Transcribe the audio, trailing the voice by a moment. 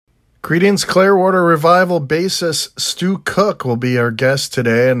Creedence Clearwater Revival bassist Stu Cook will be our guest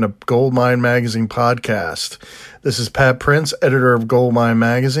today on the Goldmine Magazine podcast. This is Pat Prince, editor of Goldmine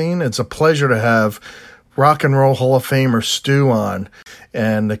Magazine. It's a pleasure to have Rock and Roll Hall of Famer Stu on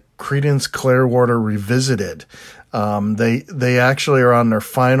and the Creedence Clearwater Revisited. They actually are on their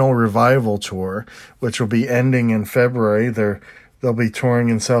final revival tour, which will be ending in February. They'll be touring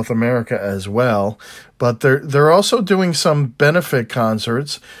in South America as well, but they're also doing some benefit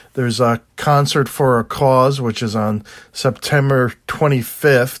concerts. There's a concert for a cause, which is on September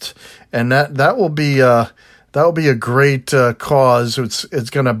 25th, and that will be a great cause. It's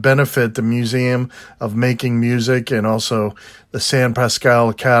going to benefit the Museum of Making Music and also the San Pascal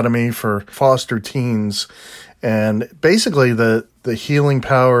Academy for Foster Teens, and basically the healing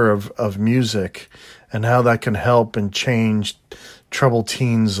power of music and how that can help and change troubled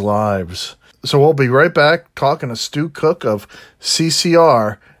teens' lives. So we'll be right back talking to Stu Cook of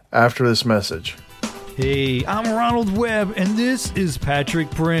CCR after this message. Hey, I'm Ronald Webb, and this is Patrick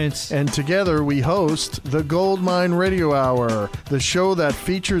Prince. And together we host the Goldmine Radio Hour, the show that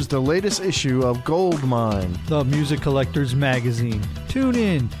features the latest issue of Goldmine, the Music Collectors Magazine. Tune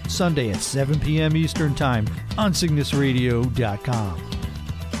in Sunday at 7 p.m. Eastern Time on CygnusRadio.com.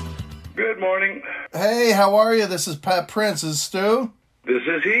 Good morning. Hey, how are you? This is Pat Prince. This is Stu. This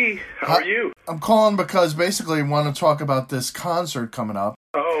is he. How are you? I'm calling because basically I want to talk about this concert coming up.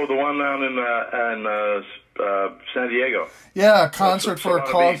 Oh, the one down in San Diego. Yeah, a concert for a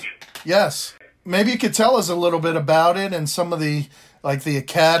cause. Beach. Yes. Maybe you could tell us a little bit about it and some of the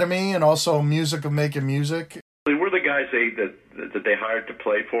Academy and also Music of Making Music. We're the guys that they hired to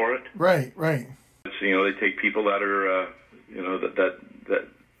play for it. Right. It's, they take people that are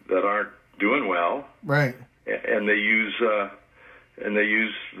that aren't doing well. Right. And they use the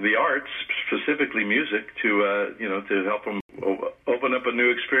arts, specifically music, to help them open up a new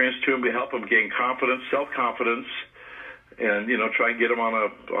experience to them, to help them gain confidence, self-confidence, and try and get them on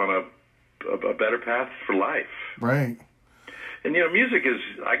a better path for life. Right. And music is,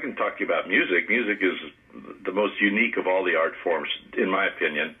 I can talk to you about music. Music is the most unique of all the art forms, in my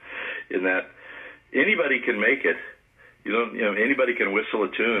opinion, in that anybody can make it. Anybody can whistle a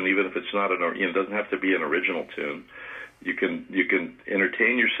tune, even if it's not it doesn't have to be an original tune. You can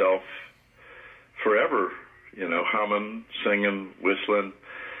entertain yourself forever, humming, singing, whistling,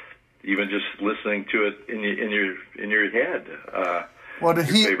 even just listening to it in your head.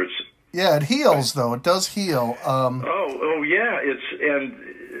 Favorites. Yeah, it heals though. It does heal. Oh yeah.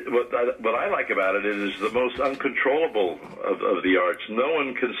 What I like about it is the most uncontrollable of the arts. No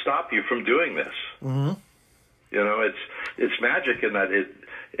one can stop you from doing this. Mm-hmm. It's magic in that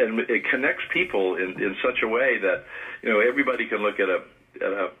it connects people in such a way that everybody can look at a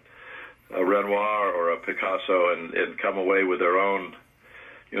Renoir or a Picasso and come away with their own,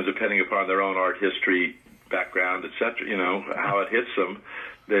 depending upon their own art history, background, etc. How it hits them,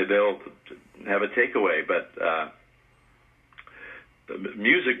 they'll have a takeaway. But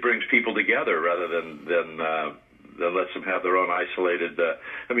music brings people together rather than lets them have their own isolated.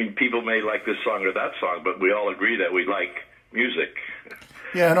 People may like this song or that song, but we all agree that we like music.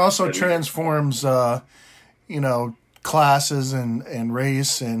 Yeah, and also transforms, classes and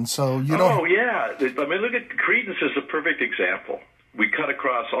race, and so you don't. Oh yeah, look at Creedence is a perfect example. We cut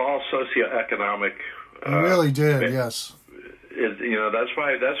across all socioeconomic. We really did, yes. That's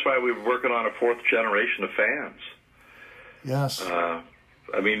why we're working on a fourth generation of fans. Yes.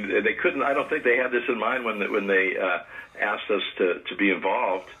 They couldn't. I don't think they had this in mind when they asked us to be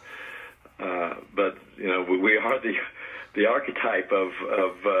involved. But we are the archetype of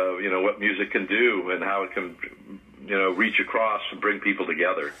what music can do and how it can reach across and bring people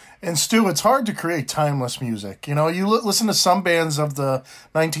together. And Stu, it's hard to create timeless music. You listen to some bands of the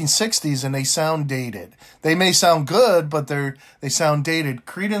 1960s and they sound dated. They may sound good, but they sound dated.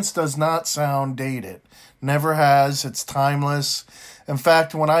 Creedence does not sound dated. Never has. It's timeless. In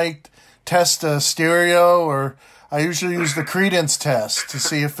fact, when I test a stereo, I usually use the Creedence test to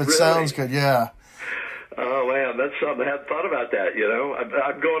see if it really? Sounds good. Yeah. Oh man, that's something. I hadn't thought about that.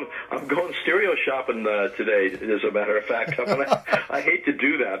 I'm going stereo shopping today. As a matter of fact, I hate to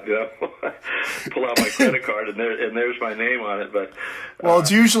do that. Pull out my credit card and there's my name on it. But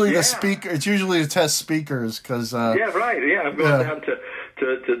it's usually the speaker. It's usually to test speakers because. Yeah, right. Yeah, I'm going down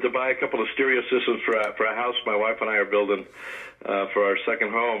to buy a couple of stereo systems for a house my wife and I are building for our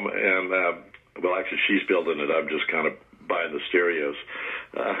second home, and actually she's building it. I'm just kind of buying the stereos.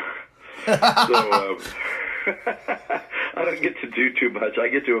 So I don't get to do too much. I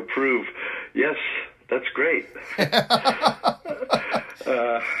get to approve. Yes, that's great.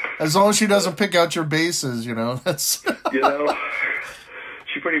 As long as she doesn't pick out your basses, that's.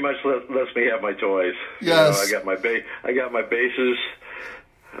 She pretty much lets me have my toys. Yes. I got my bases.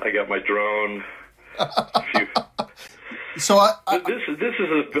 I got my drone. So this is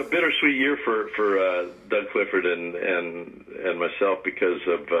a bittersweet year for Doug Clifford and myself because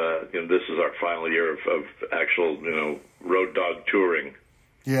of this is our final year of actual road dog touring.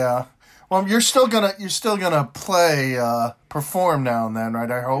 Yeah. Well, you're still gonna play, perform now and then,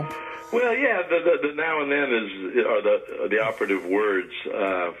 right? I hope. Well, yeah. The now and then are the operative words.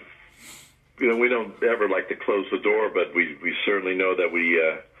 We don't ever like to close the door, but we certainly know that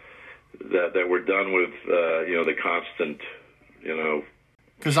that we're done with the constant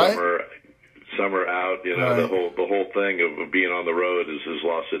summer out. Right. The whole thing of being on the road has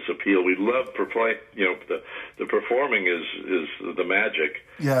lost its appeal. We love the performing is the magic.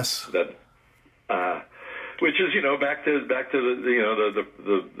 Yes. That which is back to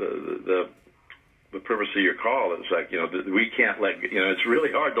the purpose of your call. It's like we can't it's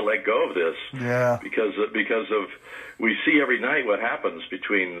really hard to let go of this. Yeah. Because of we see every night what happens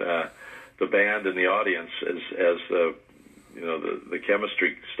between the band and the audience as the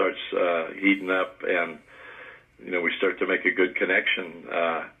chemistry starts heating up and we start to make a good connection.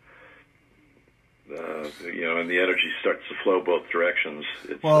 And the energy starts to flow both directions.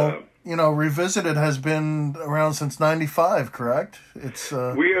 Revisited has been around since '95, correct? It's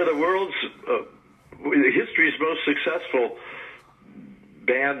we are the world's history's most successful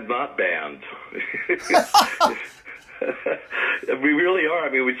band, not banned. We really are. I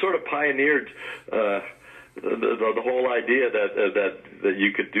mean, we sort of pioneered the whole idea that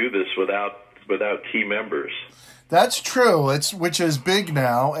you could do this without key members. That's true. Which is big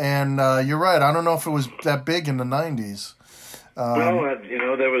now, and you're right. I don't know if it was that big in the '90s.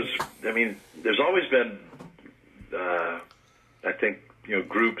 There was. I mean, there's always been, I think,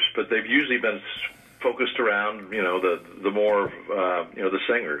 groups, but they've usually been focused around, the more, the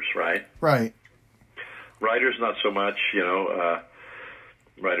singers, right? Right. Writers, not so much.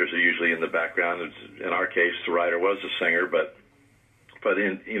 Writers are usually in the background. In our case, the writer was a singer, but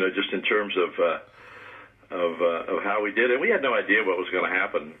in just in terms of how we did it, we had no idea what was going to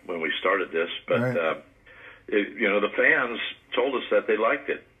happen when we started this, but right. The fans told us that they liked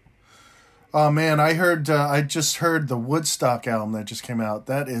it. Oh man, I just heard the Woodstock album that just came out.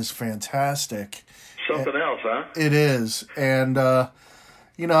 That is fantastic. Something else, huh? It is, and I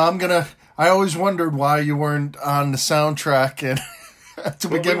always wondered why you weren't on the soundtrack and to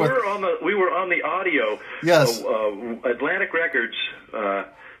begin with. We were on the audio. Yes. Atlantic Records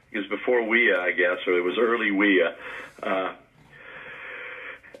is before WEA, I guess, or it was early WEA.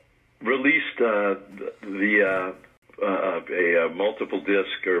 Released a multiple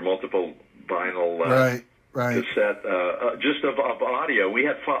disc or multiple vinyl right. cassette just of audio. We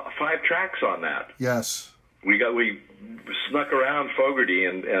had 5 tracks on that. Yes. We snuck around Fogerty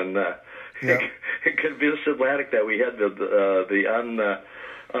and convinced Atlantic that we had the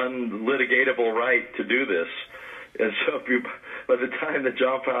unlitigatable right to do this. And so by the time that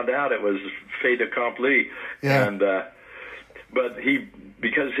John found out, it was fait accompli. Yeah. And but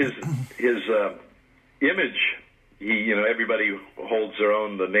because his image, everybody holds their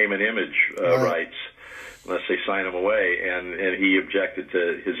own the name and image rights unless they sign them away, and he objected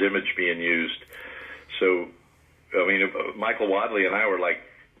to his image being used. So, I mean, Michael Wadley and I were like,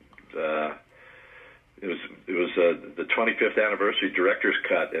 it was the 25th anniversary director's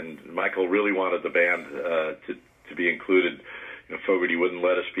cut, and Michael really wanted the band to be included. Fogerty wouldn't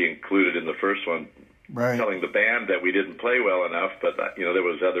let us be included in the first one, right. Telling the band that we didn't play well enough, but there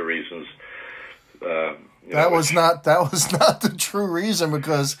was other reasons. That was not the true reason,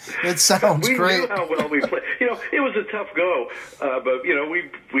 because it sounds great. We knew how well we played. It was a tough go, but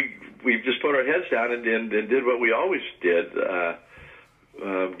we just put our heads down and did what we always did.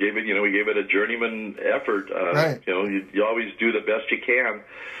 We gave it a journeyman effort. Right. You always do the best you can.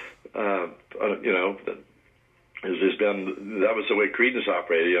 That was the way Creedence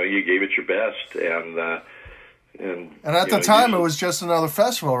operated. You gave it your best, and at the time, it was just another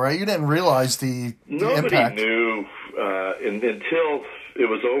festival, right? You didn't realize the nobody impact. knew until it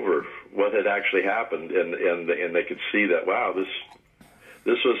was over what had actually happened, and they could see that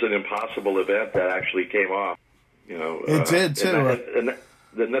this was an impossible event that actually came off. It did too. And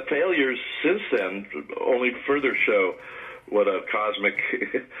the failures since then only further show what a cosmic,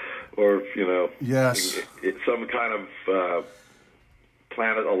 or yes, some kind of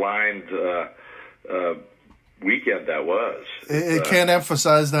planet-aligned weekend that was. It can't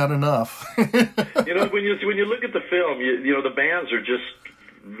emphasize that enough. when you look at the film, the bands are just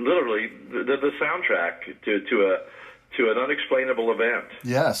literally the soundtrack to an unexplainable event.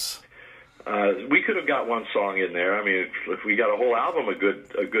 Yes. We could have got one song in there. I mean, if we got a whole album of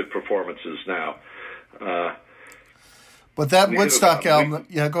good performances now. But that Woodstock album,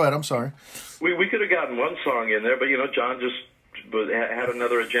 yeah, go ahead. I'm sorry. We could have gotten one song in there, but John just had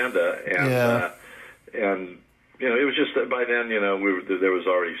another agenda, and it was just that by then, there was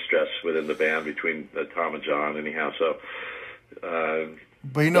already stress within the band between Tom and John, anyhow. So,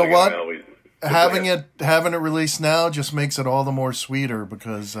 but you know what? Having it released now just makes it all the more sweeter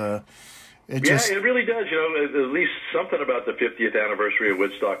because it really does. At least something about the 50th anniversary of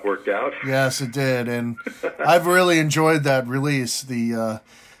Woodstock worked out. Yes, it did, and I've really enjoyed that release, the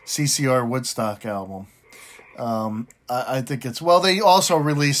CCR Woodstock album. I think it's they also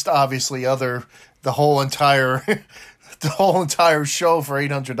released obviously the whole entire show for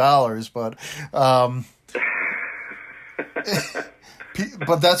 $800, but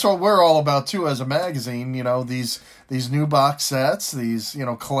but that's what we're all about too as a magazine. These new box sets, these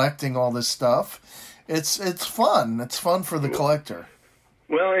collecting all this stuff. It's fun. It's fun for the collector.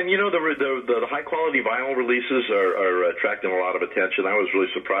 Well, and the high quality vinyl releases are attracting a lot of attention. I was really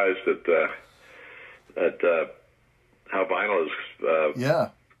surprised at how vinyl is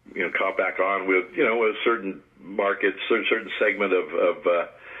caught back on with certain markets, certain segment of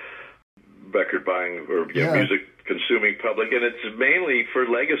record buying or music consuming public, and it's mainly for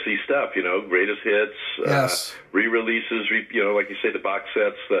legacy stuff, greatest hits, re-releases, like you say, the box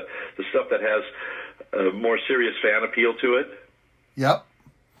sets, the stuff that has a more serious fan appeal to it. Yep.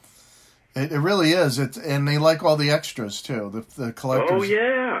 It really is. And they like all the extras too. The collectors. Oh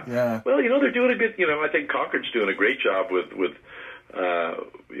yeah. Yeah. Well, they're doing a good. I think Concord's doing a great job with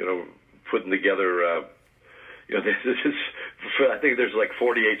putting together. I think there's like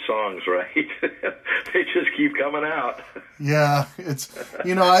 48 songs, right? They just keep coming out. Yeah, it's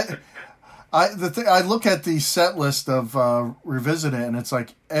I look at the set list of Revisit It, and it's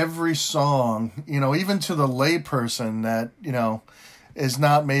like every song, even to the layperson that is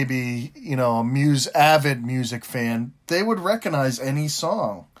not maybe a avid music fan, they would recognize any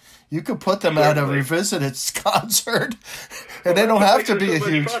song. You could put them at a Revisit It concert, and they don't have to be a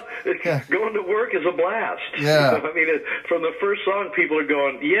huge. Yeah. Going to work is a blast. Yeah, from the first song, people are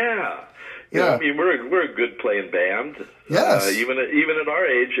going, yeah. Yeah. We're a good playing band. Yes. Even at our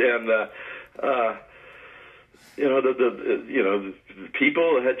age, and the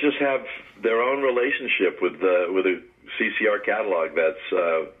people just have their own relationship with a CCR catalog. That's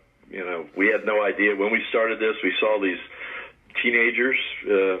we had no idea when we started this. We saw these teenagers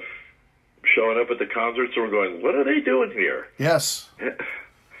showing up at the concerts, and we're going, "What are they doing here?" Yes.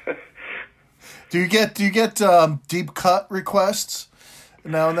 Do you get deep cut requests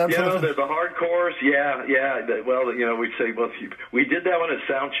now and then? Yeah, the hardcores. Yeah. Well, we'd say, we did that one at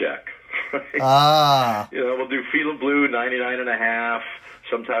Soundcheck. Right? We'll do Feel Blue 99.5.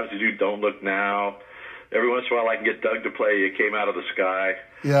 Sometimes we do Don't Look Now. Every once in a while, I can get Doug to play It Came Out of the Sky.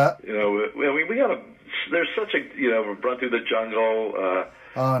 Yeah. We got there's such a Run Through the Jungle.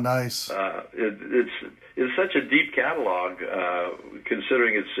 Oh, nice. It's such a deep catalog,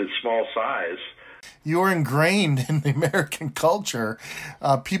 considering its small size. You're ingrained in the American culture.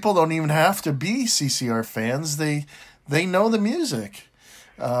 People don't even have to be CCR fans. They know the music,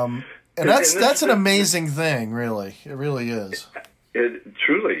 and that's an amazing thing. Really, it really is. It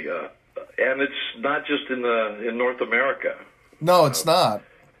truly, and it's not just in North America. No, it's not.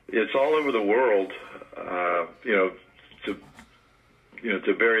 It's all over the world.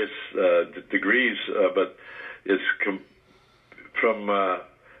 To various degrees, but it's from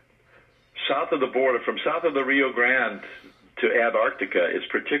south of the border, from south of the Rio Grande to Antarctica, is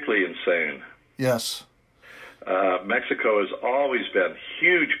particularly insane. Yes. Mexico has always been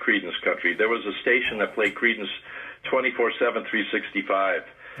huge Creedence country. There was a station that played Creedence 24/7, 365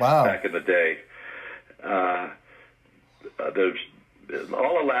 back in the day. There's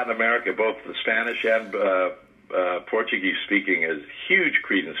all of Latin America, both the Spanish and Portuguese speaking, is huge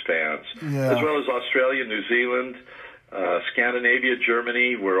Creedence fans, as well as Australia, New Zealand, Scandinavia,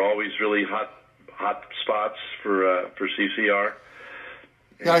 Germany were always really hot spots for CCR.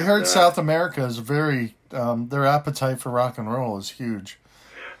 Yeah, I heard South America is very their appetite for rock and roll is huge.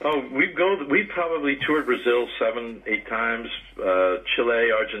 Oh, we probably toured Brazil 7-8 times,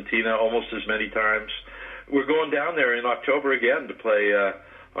 Chile, Argentina almost as many times. We're going down there in October again to play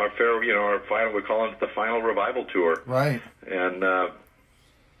our final. We're calling it the final revival tour. Right. And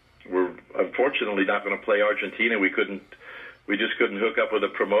we're unfortunately not going to play Argentina. We just couldn't hook up with a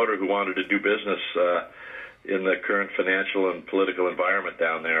promoter who wanted to do business in the current financial and political environment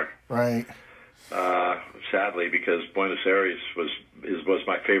down there. Right. Sadly, because Buenos Aires was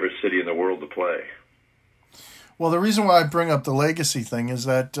my favorite city in the world to play. Well, the reason why I bring up the legacy thing is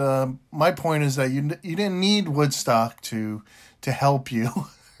that my point is that you didn't need Woodstock to help you.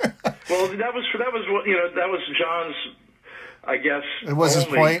 Well, that was John's, I guess, it was his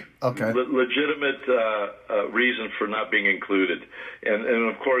point. Okay, legitimate reason for not being included, and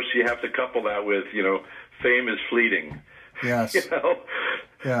of course you have to couple that with fame is fleeting. Yes.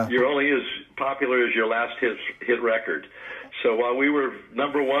 Yeah. You're only as popular as your last hit record. So while we were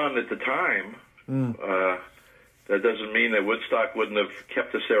number one at the time, that doesn't mean that Woodstock wouldn't have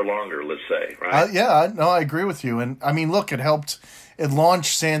kept us there longer, let's say, right? I agree with you. And, I mean, look, it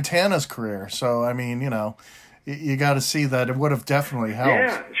launched Santana's career. So, I mean, you got to see that it would have definitely helped.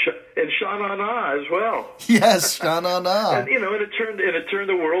 Yeah, and Sha Na Na as well. Yes, Sha Na Na. And, and it turned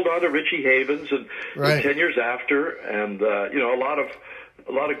the world on to Richie Havens and 10 years after, and, a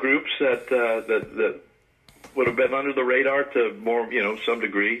lot of groups that would have been under the radar to more, some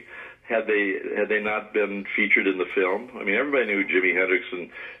degree, had they not been featured in the film. I mean, everybody knew Jimi Hendrix and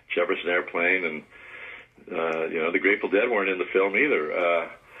Jefferson Airplane, and the Grateful Dead weren't in the film either. I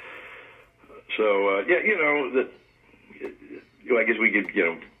guess we could,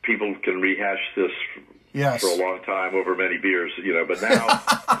 people can rehash this for a long time over many beers, but now,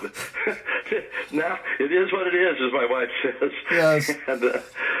 now it is what it is, as my wife says. Yes. And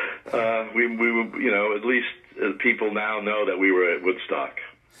we at least people now know that we were at Woodstock.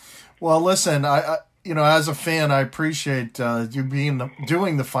 Well, listen, I as a fan, I appreciate you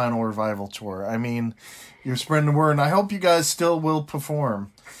doing the final Revival tour. I mean, you're spreading the word, and I hope you guys still will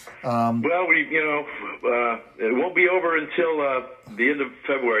perform. Well, it won't be over until the end of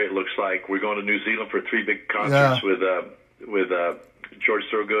February. It looks like we're going to New Zealand for 3 big concerts with George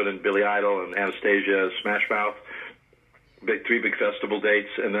Thorogood and Billy Idol and Anastasia, Smash Mouth. 3 big festival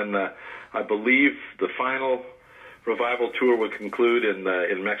dates, and then I believe the final Revival tour will conclude in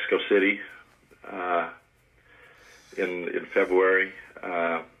Mexico City in February.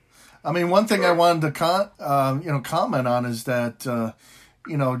 I mean, one thing I wanted to comment on is that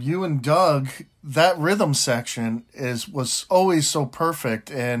you and Doug, that rhythm section was always so perfect,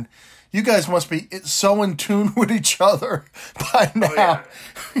 and you guys must be so in tune with each other by now.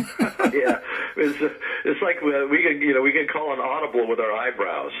 Oh, yeah. It's like we can call an audible with our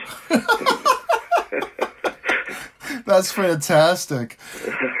eyebrows. That's fantastic.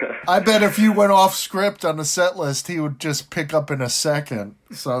 I bet if you went off script on the set list, he would just pick up in a second.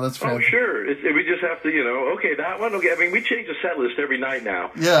 So that's fantastic. Oh, sure. We just have to, okay, that one. Okay, I mean, we change the set list every night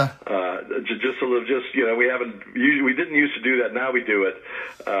now. Yeah. We didn't used to do that. Now we do it.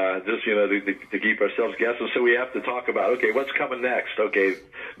 To keep ourselves guessing. So we have to talk about, okay, what's coming next? Okay,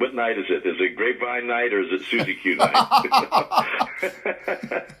 what night is it? Is it Grapevine night or is it Susie Q night?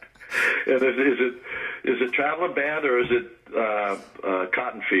 And is it Traveling Band or is it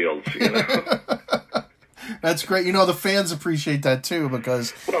Cotton Fields? That's great. The fans appreciate that too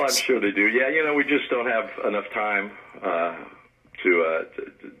because. Well, I'm sure they do. Yeah, we just don't have enough time to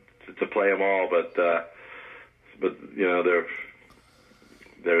play them all, but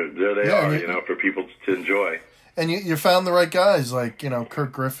they are, for people to enjoy. And you found the right guys like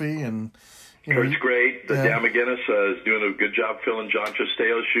Kurt Griffey and. Kurt's great. Dan McGinnis is doing a good job filling John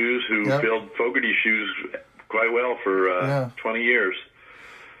Tristeo's shoes, who filled Fogerty's shoes quite well for 20 years.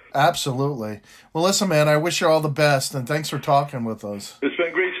 Absolutely. Well, listen, man, I wish you all the best, and thanks for talking with us. It's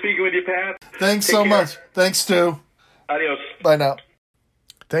been great speaking with you, Pat. Thanks so much. Thanks, Stu. Adios. Bye now.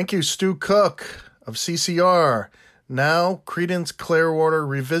 Thank you, Stu Cook of CCR. Now, Creedence Clearwater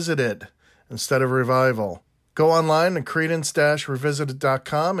Revisited instead of Revival. Go online to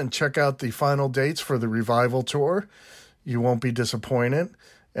credence-revisited.com and check out the final dates for the Revival tour. You won't be disappointed.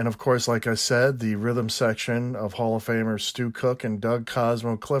 And, of course, like I said, the rhythm section of Hall of Famers Stu Cook and Doug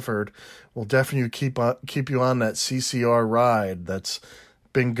Cosmo Clifford will definitely keep you on that CCR ride that's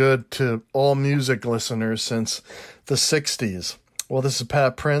been good to all music listeners since the 60s. Well, this is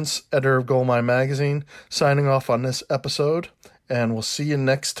Pat Prince, editor of Goldmine Magazine, signing off on this episode. And we'll see you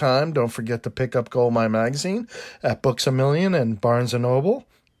next time. Don't forget to pick up Goldmine Magazine at Books A Million and Barnes & Noble.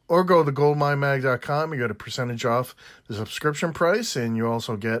 Or go to goldminemag.com. You get a percentage off the subscription price, and you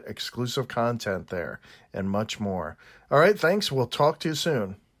also get exclusive content there and much more. All right, thanks. We'll talk to you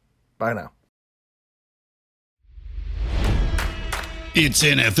soon. Bye now. It's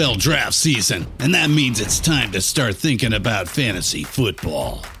NFL draft season, and that means it's time to start thinking about fantasy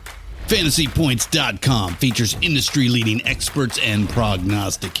football. FantasyPoints.com features industry-leading experts and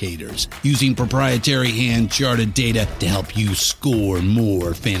prognosticators using proprietary hand-charted data to help you score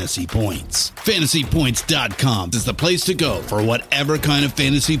more fantasy points. FantasyPoints.com is the place to go for whatever kind of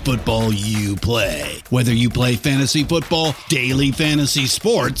fantasy football you play. Whether you play fantasy football, daily fantasy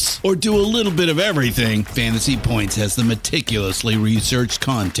sports, or do a little bit of everything, Fantasy Points has the meticulously researched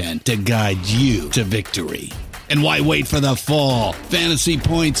content to guide you to victory. And why wait for the fall? Fantasy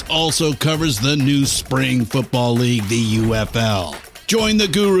Points also covers the new spring football league, the UFL. Join the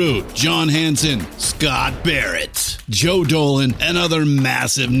guru, John Hansen, Scott Barrett, Joe Dolan, and other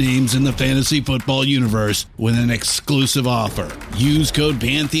massive names in the fantasy football universe with an exclusive offer. Use code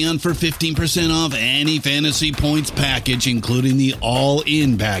Pantheon for 15% off any Fantasy Points package, including the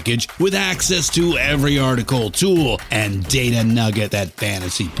all-in package, with access to every article, tool, and data nugget that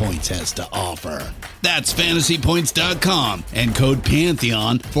Fantasy Points has to offer. That's FantasyPoints.com and code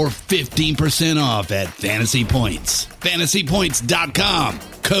Pantheon for 15% off at Fantasy Points. FantasyPoints.com,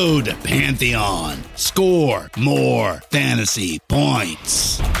 code Pantheon. Score more fantasy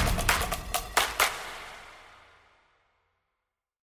points.